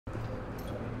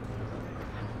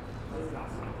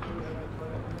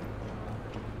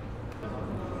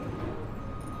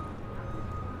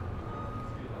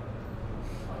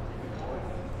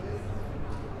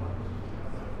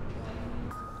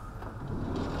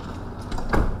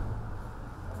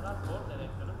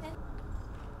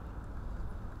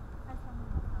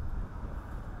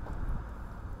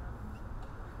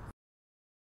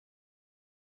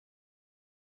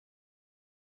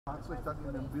Fahrzeug dann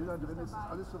in den Bildern drin ist, ist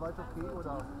alles soweit okay?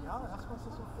 Oder? Ja, erstmal ist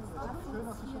das okay. Es ist schön,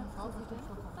 dass ich ein Fahrzeug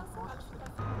vorstelle.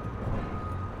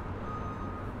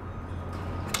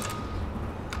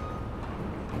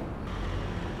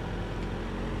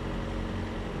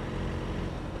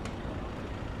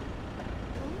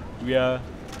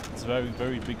 It's a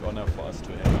very big honor for us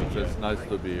to have you here. It's nice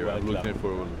to be here. I'm looking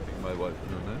forward to my wife.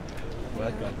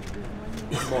 Welcome.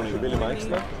 Good morning, William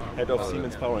Eichsler, Head of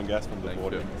Siemens Power and Gas from the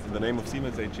board. In the name of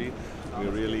Siemens AG,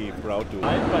 we're really proud to...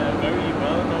 By a very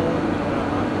well-known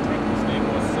architect, his name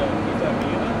was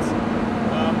Simens.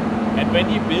 And when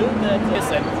he built that,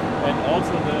 and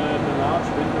also the large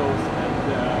windows and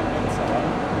so on,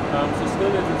 so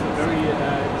still it is a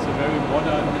very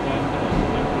modern and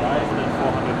bright and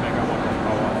 400 megawatt of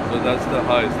power. So that's the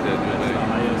highest that you That's make? the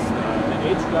highest. The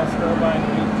H-class turbine,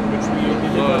 which we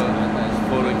delivered.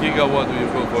 For a gigawatt, you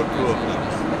go for two of them.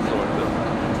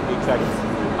 Exactly.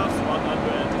 Plus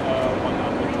 100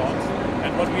 tons.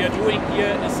 And what we are doing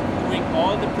here is doing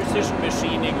all the precision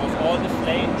machining of all the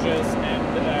flanges and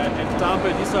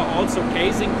example, these are also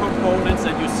casing components,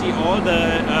 and you see all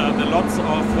the lots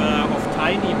of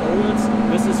tiny holes.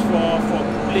 This is for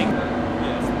cooling.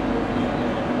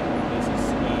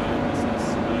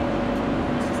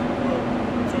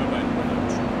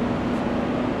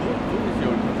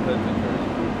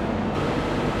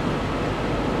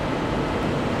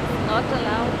 Not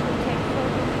allowed to take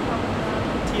photos from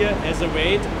Here has a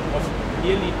weight of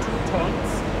nearly 2 tons,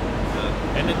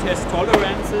 and it has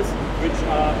tolerances which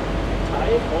are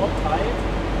tight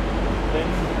than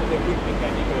the quick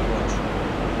mechanical watch.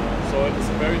 So it is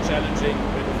a very challenging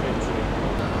manufacturing.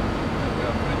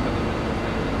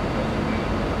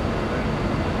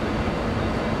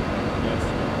 Yes.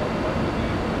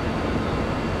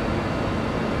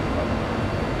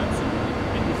 Absolutely.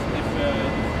 And if the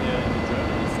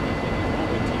German is making more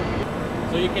material.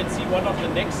 So you can see one of the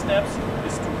next steps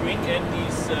is to bring in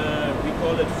these, we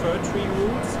call it fir tree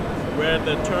roots, where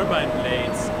the turbine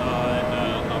blades are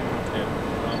put in.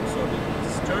 So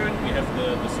this turn, we have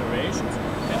the serrations,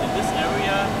 and in this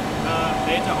area,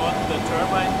 later on the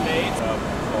turbine blades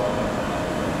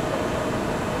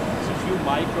it's a few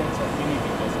microns of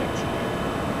millimeters actually.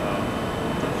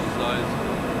 Size,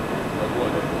 but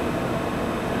what?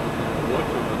 What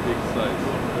of a big size?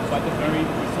 But a very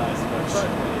precise watch.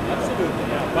 Absolutely,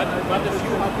 yeah. But a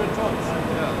few hundred tons.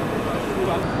 Yeah.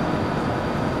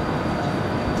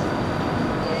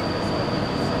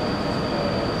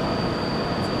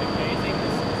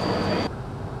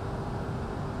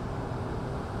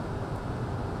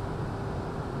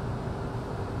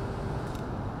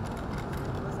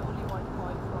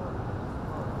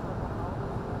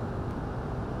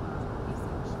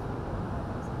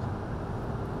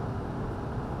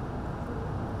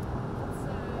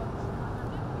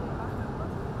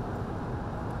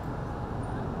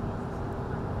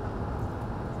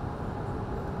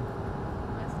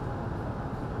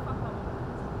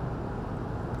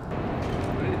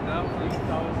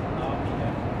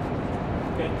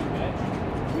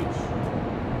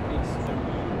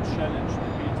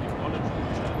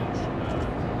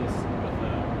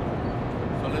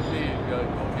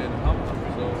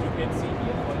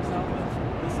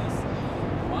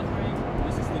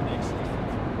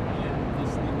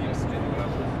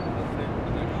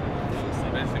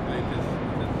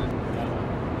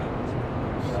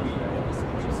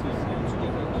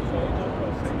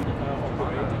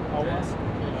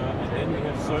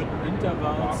 Certain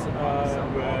intervals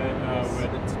where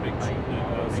the inspection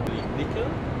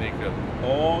nickel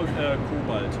or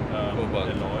cobalt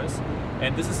alloys,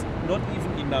 and this is not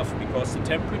even enough because the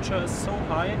temperature is so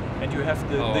high, and you have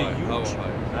the huge.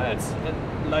 It's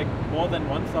like more than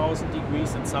 1,000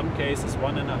 degrees in some cases,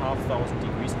 1,500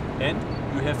 degrees, and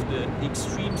you have the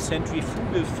extreme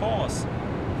centrifugal force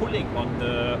pulling on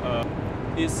the.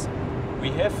 We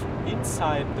have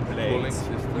inside the blades,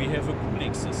 we have a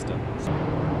cooling system.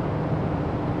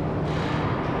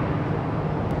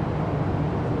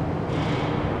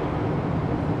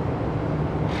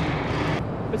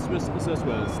 This is as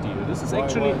well steel. This is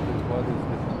actually.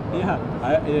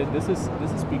 This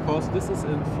is because this is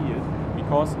in field.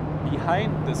 Because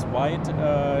behind this white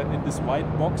in this white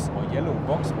box or yellow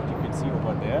box, what you can see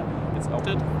over there, it's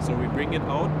outed. So we bring it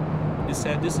out,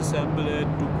 disassemble it,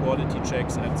 do quality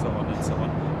checks, and so on and so on.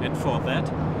 And for that,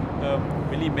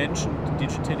 Willy mentioned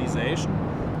digitalization.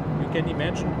 You can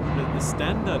imagine that the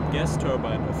standard gas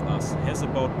turbine of us has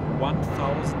about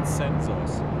 1,000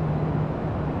 sensors,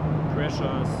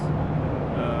 pressures,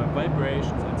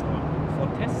 vibrations, and so on for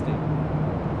testing.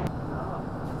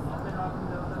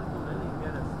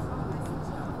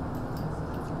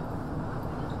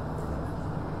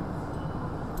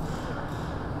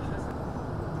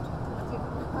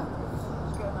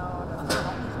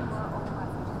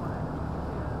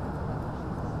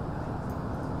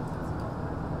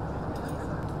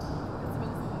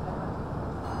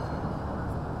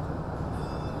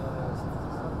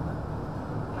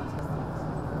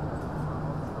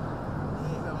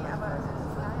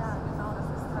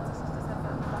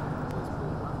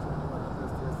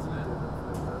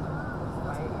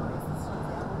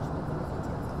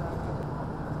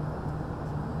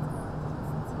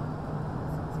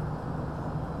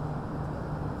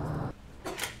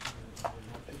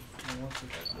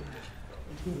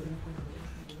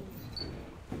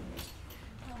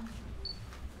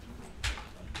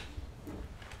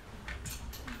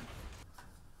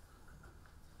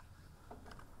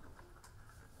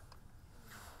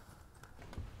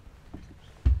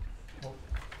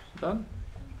 Done?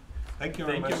 Thank you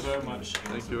very much. Thank you very much.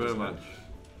 Thank you very much.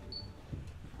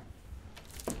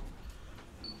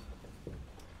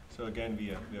 So again,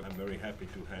 I'm very happy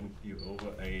to hand you over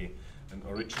an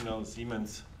original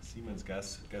Siemens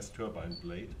gas turbine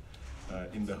blade,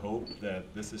 in the hope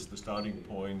that this is the starting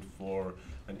point for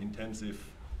an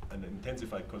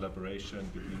intensified collaboration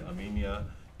between Armenia,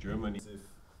 Germany,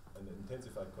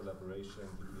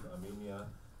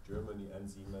 and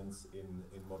Siemens in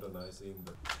modernizing.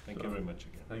 Thank you very much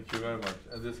again. Thank you very much.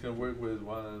 And this can work with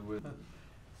one and with.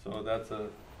 So that's a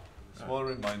small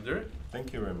reminder.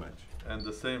 Thank you very much. And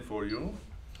the same for you.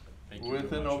 Thank you with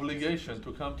very an much. obligation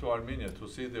to come to Armenia to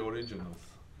see the originals.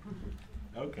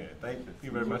 Okay, thank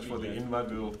you very much for the invite.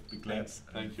 We'll be glad.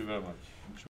 Thank you very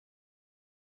much.